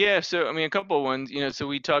 Yeah, so I mean, a couple of ones. So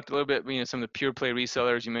we talked a little bit. Some of the pure play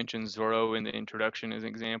resellers. You mentioned Zorro in the introduction as an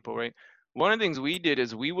example, right? One of the things we did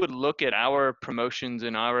is we would look at our promotions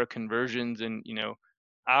and our conversions and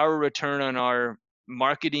our return on our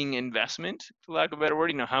marketing investment, for lack of a better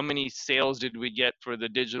word. How many sales did we get for the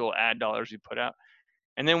digital ad dollars we put out?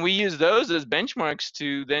 And then we use those as benchmarks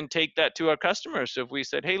to then take that to our customers. So if we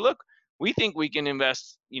said, hey, look, we think we can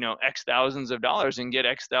invest, X thousands of dollars and get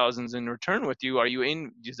X thousands in return with you. Are you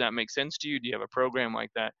in? Does that make sense to you? Do you have a program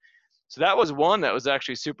like that? So that was one that was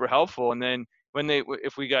actually super helpful. And then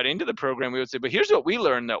if we got into the program, we would say, but here's what we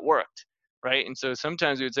learned that worked. Right. And so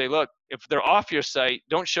sometimes we would say, look, if they're off your site,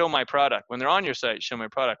 don't show my product. When they're on your site, show my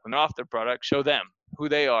product. When they're off their product, show them who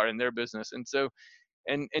they are in their business. And so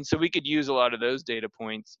we could use a lot of those data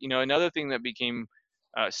points. Another thing that became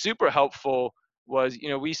super helpful was,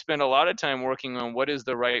 we spent a lot of time working on what is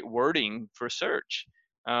the right wording for search.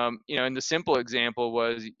 And the simple example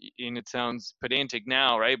was, and it sounds pedantic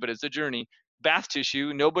now, right? But it's a journey. Bath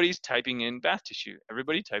tissue, nobody's typing in bath tissue.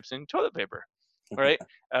 Everybody types in toilet paper, right?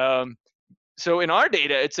 So in our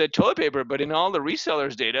data, it said toilet paper, but in all the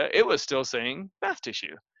resellers' data, it was still saying bath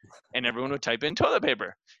tissue. And everyone would type in toilet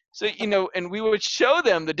paper. So, and we would show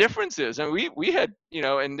them the differences. And we had,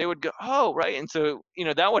 and they would go, oh, right. And so,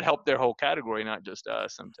 that would help their whole category, not just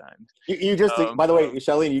us sometimes. You just, by the way,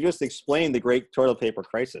 Charlene, you just explained the great toilet paper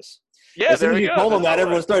crisis. Yeah, as soon as you told them that,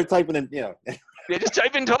 everyone started typing in, They just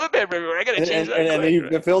type in toilet paper everywhere. I got to change that. And then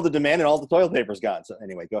you fill the demand and all the toilet paper's gone. So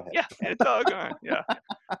anyway, go ahead. Yeah, it's all gone. Yeah.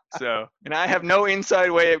 So, and I have no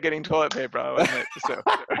inside way of getting toilet paper, I'll admit. So,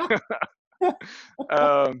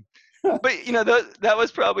 but that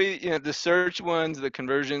was probably the search ones, the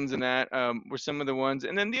conversions, and that were some of the ones.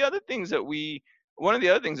 And then one of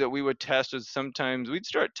the other things that we would test was sometimes we'd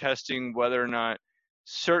start testing whether or not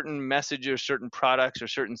certain messages, certain products, or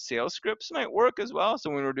certain sales scripts might work as well. So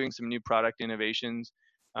when we're doing some new product innovations,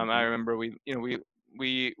 I remember we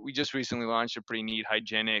just recently launched a pretty neat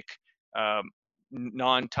hygienic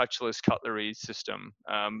non-touchless cutlery system.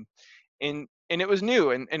 And it was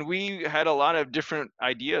new, and we had a lot of different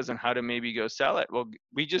ideas on how to maybe go sell it. Well,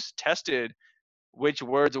 we just tested which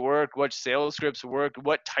words worked, what sales scripts worked,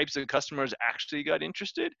 what types of customers actually got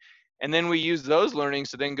interested. And then we use those learnings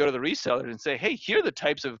to then go to the resellers and say, hey, here are the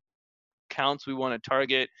types of accounts we want to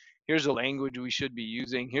target. Here's the language we should be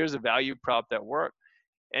using. Here's a value prop that worked.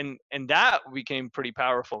 And that became pretty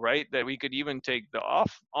powerful, right? That we could even take the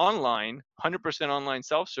online, 100% online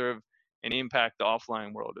self-serve and impact the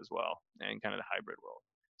offline world as well, and kind of the hybrid world.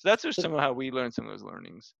 So that's just some of how we learned some of those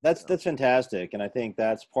learnings. That's fantastic. And I think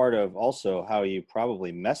that's part of also how you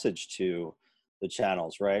probably message to the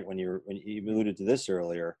channels, right? When you alluded to this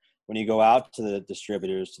earlier, when you go out to the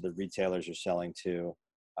distributors, to the retailers you're selling to,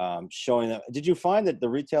 showing them. Did you find that the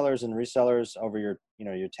retailers and resellers over your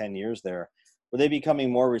 10 years there, were they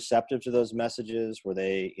becoming more receptive to those messages? Were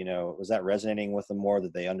they, was that resonating with them more,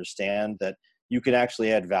 that they understand that you can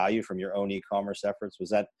actually add value from your own e-commerce efforts?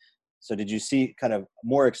 So did you see kind of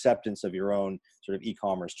more acceptance of your own sort of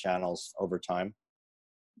e-commerce channels over time?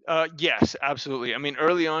 Yes, absolutely. I mean,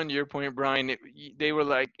 early on, to your point, Brian, they were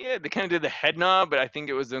like, yeah, they kind of did the head nod, but I think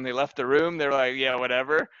it was when they left the room, they were like, yeah,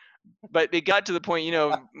 whatever. But it got to the point,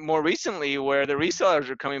 more recently where the resellers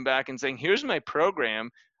are coming back and saying, here's my program.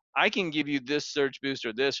 I can give you this search boost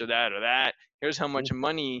or this or that or that. Here's how much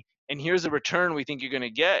money, and here's the return we think you're going to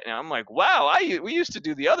get. And I'm like, wow, we used to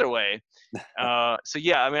do the other way. So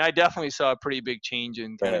yeah, I mean, I definitely saw a pretty big change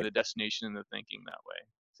in kind of the destination and the thinking that way.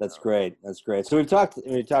 That's great. That's great. So we've talked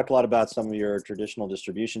a lot about some of your traditional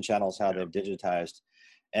distribution channels, how they've digitized.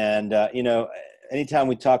 And, anytime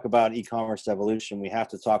we talk about e-commerce evolution, we have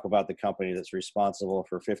to talk about the company that's responsible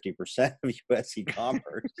for 50% of U.S.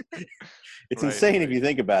 e-commerce. It's insane if you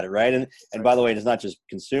think about it, right? And by the way, it's not just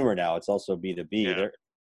consumer now; it's also B2B. Yeah.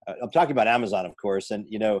 I'm talking about Amazon, of course, and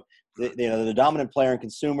the dominant player in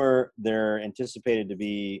consumer. They're anticipated to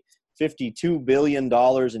be $52 billion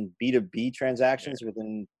in B2B transactions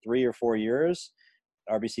within 3 or 4 years.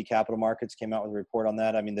 RBC Capital Markets came out with a report on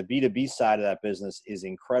that. I mean, the B2B side of that business is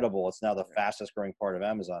incredible. It's now the fastest growing part of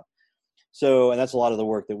Amazon. So, and that's a lot of the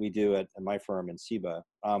work that we do at my firm in SIBA.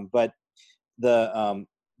 But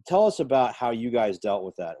tell us about how you guys dealt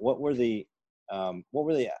with that. What were the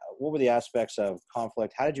aspects of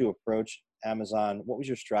conflict? How did you approach Amazon? What was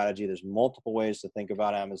your strategy? There's multiple ways to think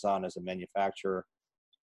about Amazon as a manufacturer.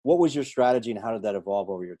 What was your strategy, and how did that evolve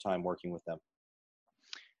over your time working with them?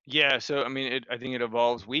 Yeah, so I mean, I think it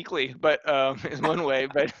evolves weekly, but is one way.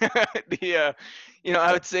 But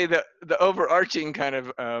I would say that the overarching kind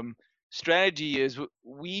of strategy is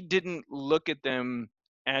we didn't look at them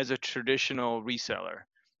as a traditional reseller,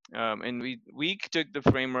 and we took the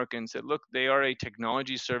framework and said, look, they are a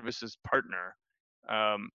technology services partner,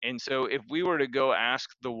 and so if we were to go ask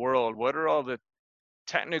the world, what are all the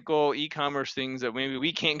technical e-commerce things that maybe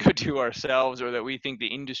we can't go do ourselves or that we think the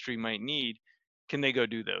industry might need, can they go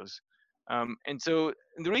do those? And so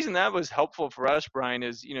the reason that was helpful for us, Brian,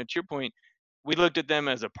 is, to your point, we looked at them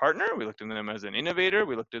as a partner, we looked at them as an innovator,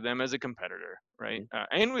 we looked at them as a competitor, right?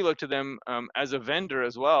 And we looked at them as a vendor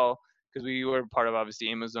as well, because we were part of, obviously,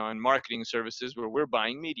 Amazon Marketing Services, where we're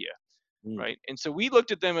buying media, right? And so we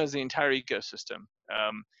looked at them as the entire ecosystem,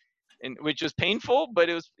 and which was painful, but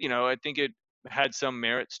it was, I think it had some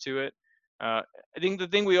merits to it. I think the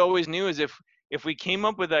thing we always knew is if we came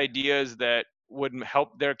up with ideas that would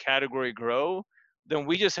help their category grow, then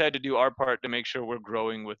we just had to do our part to make sure we're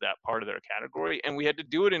growing with that part of their category. And we had to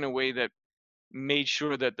do it in a way that made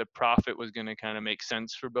sure that the profit was going to kind of make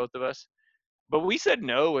sense for both of us. But we said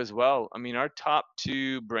no as well. I mean, our top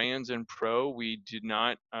 2 brands in Pro, we did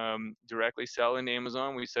not directly sell into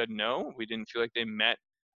Amazon. We said no. We didn't feel like they met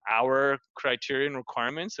our criteria and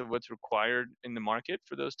requirements of what's required in the market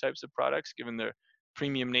for those types of products, given their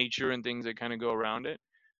premium nature and things that kind of go around it.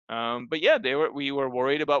 But yeah, we were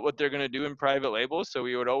worried about what they're going to do in private labels. So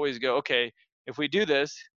we would always go, okay, if we do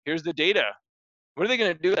this, here's the data. What are they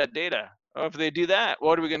going to do with that data? Oh, if they do that,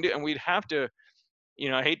 what are we going to do? And we'd have to,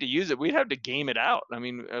 I hate to use it, we'd have to game it out. I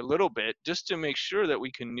mean, a little bit, just to make sure that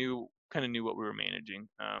we knew what we were managing.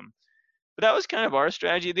 But that was kind of our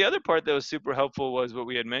strategy. The other part that was super helpful was what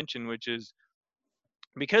we had mentioned, which is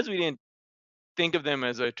because we didn't think of them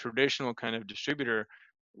as a traditional kind of distributor,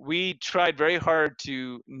 we tried very hard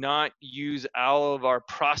to not use all of our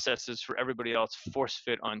processes for everybody else force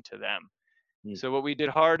fit onto them. So what we did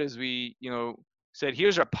hard is we, said,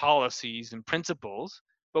 here's our policies and principles,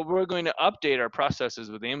 but we're going to update our processes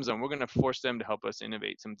with Amazon. We're going to force them to help us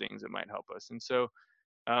innovate some things that might help us. And so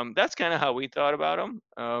that's kind of how we thought about them.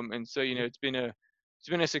 And so, it's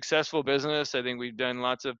been a successful business. I think we've done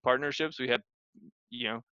lots of partnerships. We had,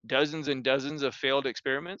 dozens and dozens of failed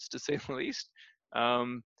experiments, to say the least.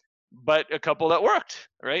 But a couple that worked,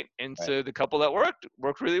 right? And so the couple that worked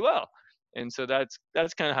really well. And so that's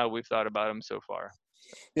kind of how we've thought about them so far.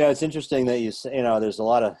 Yeah, it's interesting that there's a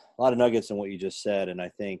lot of nuggets in what you just said, and I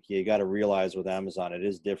think you got to realize with Amazon it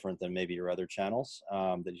is different than maybe your other channels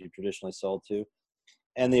that you've traditionally sold to.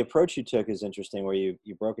 And the approach you took is interesting, where you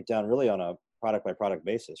broke it down really on a product by product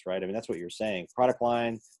basis, right? I mean, that's what you're saying: product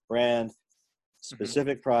line, brand,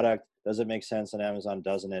 specific product. Does it make sense on Amazon?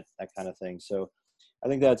 Doesn't it? That kind of thing. So I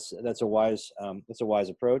think that's a wise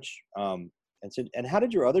approach. And how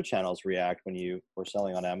did your other channels react when you were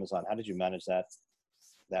selling on Amazon? How did you manage that?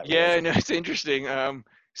 Yeah, no, it's interesting.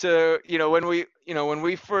 So when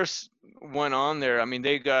we first went on there, I mean,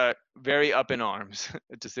 they got very up in arms,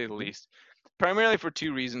 to say the least. Primarily for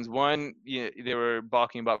 2 reasons. One, they were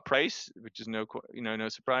balking about price, which is no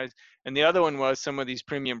surprise. And the other one was some of these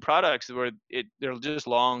premium products where they're just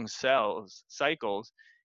long sales cycles,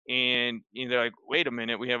 and they're like, wait a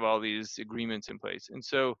minute, we have all these agreements in place. And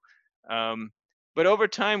so, but over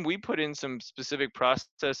time, we put in some specific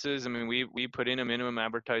processes. I mean, we put in a minimum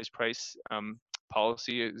advertised price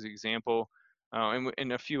policy as an example,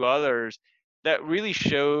 and a few others. that really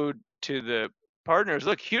showed to the partners,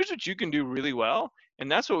 look, here's what you can do really well,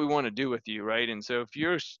 and that's what we want to do with you, right? And so if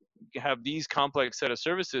you have these complex set of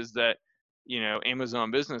services that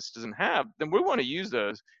Amazon Business doesn't have, then we want to use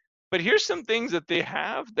those. But here's some things that they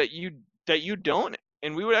have that you don't,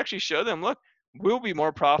 and we would actually show them, look, we'll be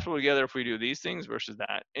more profitable together if we do these things versus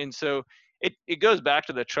that. And so it goes back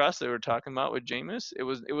to the trust that we were talking about with Jameis. It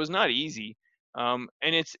was not easy. And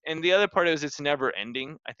the other part is it's never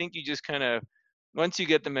ending. I think you just kind of, once you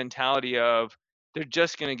get the mentality of they're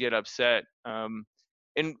just going to get upset.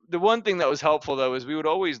 And the one thing that was helpful though is we would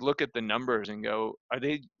always look at the numbers and go, are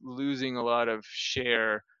they losing a lot of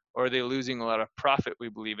share, or are they losing a lot of profit we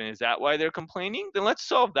believe in? Is that why they're complaining? Then let's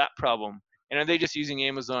solve that problem. And are they just using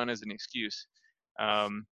Amazon as an excuse?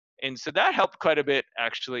 And so that helped quite a bit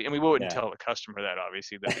actually. And we wouldn't tell the customer that,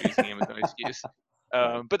 obviously, that they're using Amazon excuse.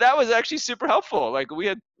 But that was actually super helpful. Like we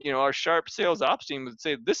had, our sharp sales ops team would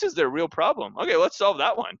say, this is their real problem. Okay, let's solve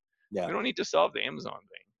that one. Yeah. We don't need to solve the Amazon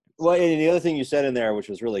thing. Well, and the other thing you said in there, which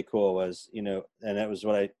was really cool, was, and it was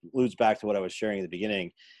alludes back to what I was sharing at the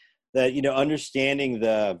beginning, that, understanding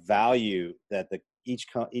the value that each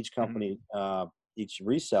company, each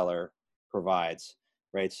reseller provides,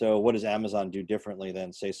 right? So what does Amazon do differently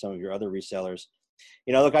than, say, some of your other resellers?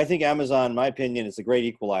 Look, I think Amazon, in my opinion, is a great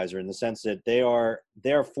equalizer in the sense that they are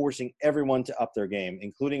forcing everyone to up their game,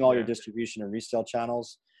 including all your distribution and resale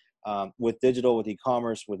channels, with digital, with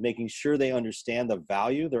e-commerce, with making sure they understand the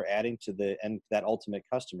value they're adding to that ultimate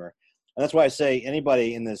customer. And that's why I say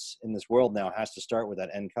anybody in this world now has to start with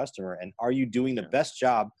that end customer. And are you doing the best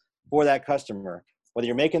job for that customer? Whether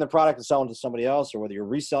you're making the product and selling to somebody else, or whether you're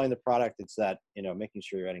reselling the product, it's that, making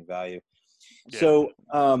sure you're adding value. Yeah. So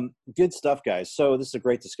good stuff, guys. So this is a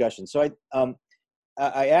great discussion. So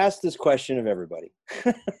I asked this question of everybody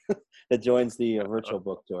that joins the virtual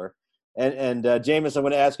book tour. And Jameis, I'm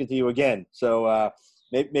going to ask it to you again. So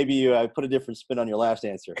maybe you put a different spin on your last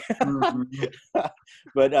answer.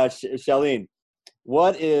 But Charlene,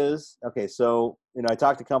 so, I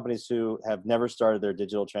talk to companies who have never started their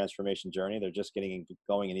digital transformation journey. They're just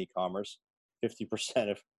going in e-commerce.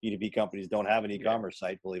 50% of B2B companies don't have an e-commerce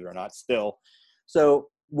site, believe it or not, still. So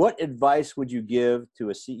what advice would you give to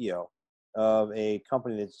a CEO of a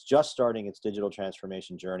company that's just starting its digital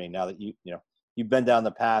transformation journey, now that you've been down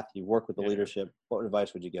the path, you work with the leadership? What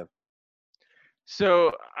advice would you give?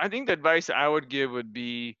 So I think the advice I would give would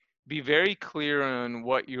be very clear on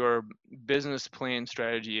what your business plan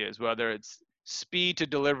strategy is, whether it's speed to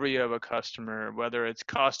delivery of a customer, whether it's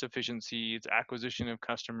cost efficiency, it's acquisition of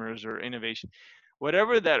customers, or innovation.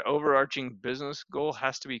 Whatever that overarching business goal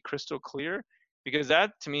has to be crystal clear, because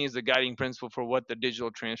that to me is the guiding principle for what the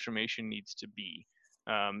digital transformation needs to be.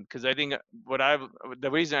 Because I think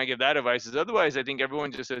the reason I give that advice is otherwise I think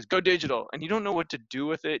everyone just says go digital and you don't know what to do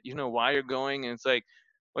with it. You know why you're going, and it's like,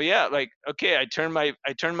 well, yeah, like, okay, I turned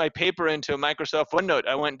my paper into a Microsoft OneNote.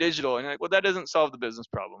 I went digital, and you're like, well, that doesn't solve the business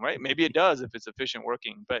problem, right? Maybe it does if it's efficient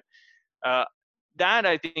working, but that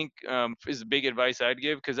I think is a big advice I'd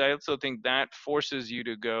give, because I also think that forces you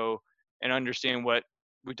to go and understand what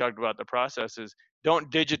we talked about, the processes. Don't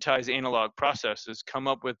digitize analog processes. Come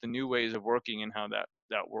up with the new ways of working and how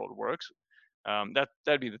that world works.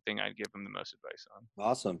 That'd be the thing I'd give them the most advice on.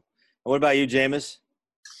 Awesome. And what about you, Jameis?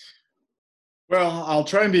 Well, I'll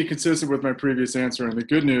try and be consistent with my previous answer. And the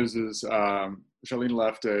good news is Charlene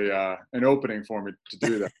left an opening for me to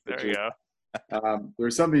do that. There you go. There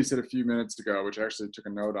was something you said a few minutes ago, which I actually took a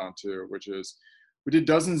note on too, which is we did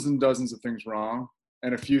dozens and dozens of things wrong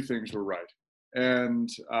and a few things were right. And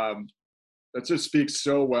that just speaks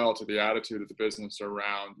so well to the attitude of the business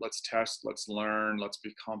around let's test, let's learn, let's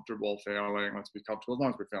be comfortable failing, let's be comfortable as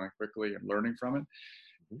long as we're failing quickly and learning from it.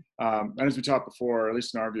 And as we talked before, at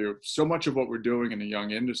least in our view, so much of what we're doing in a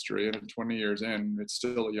young industry, and 20 years in, it's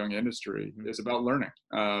still a young industry, is about learning.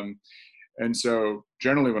 And so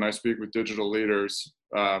generally when I speak with digital leaders,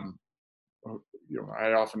 I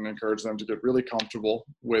often encourage them to get really comfortable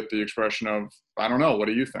with the expression of, I don't know, what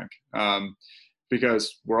do you think?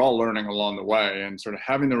 Because we're all learning along the way, and sort of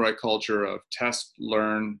having the right culture of test,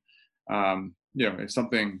 learn, if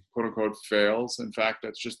something quote unquote fails, in fact,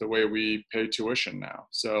 that's just the way we pay tuition now.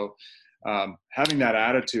 So having that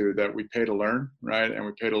attitude that we pay to learn, right? And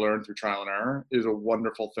we pay to learn through trial and error is a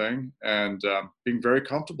wonderful thing. And being very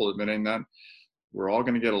comfortable admitting that we're all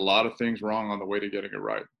going to get a lot of things wrong on the way to getting it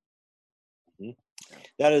right.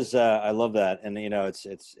 That is, I love that. And,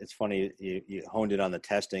 it's funny, you honed it on the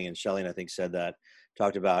testing, and Charlene, I think, said that,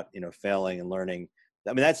 talked about, failing and learning.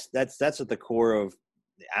 I mean, that's at the core of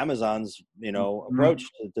Amazon's, approach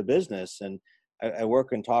to business. And I work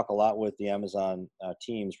and talk a lot with the Amazon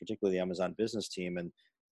teams, particularly the Amazon business team. And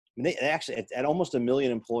I mean, they actually, at almost 1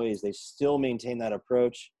 million employees, they still maintain that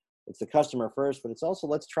approach. It's the customer first, but it's also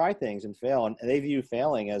let's try things and fail. And they view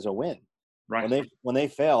failing as a win. Right. When they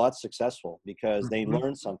fail, that's successful because they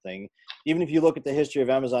learn something. Even if you look at the history of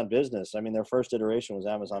Amazon Business, I mean, their first iteration was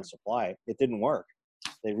Amazon Supply. It didn't work.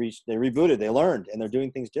 They rebooted, they learned, and they're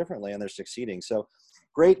doing things differently, and they're succeeding. So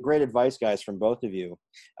great advice, guys, from both of you.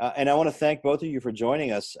 And I want to thank both of you for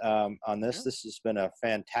joining us on this. Yeah. This has been a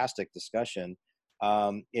fantastic discussion.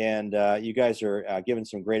 And you guys are giving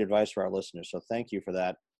some great advice for our listeners. So thank you for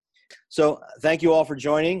that. So thank you all for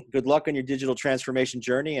joining. Good luck on your digital transformation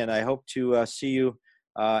journey. And I hope to see you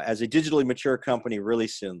as a digitally mature company really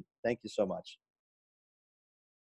soon. Thank you so much.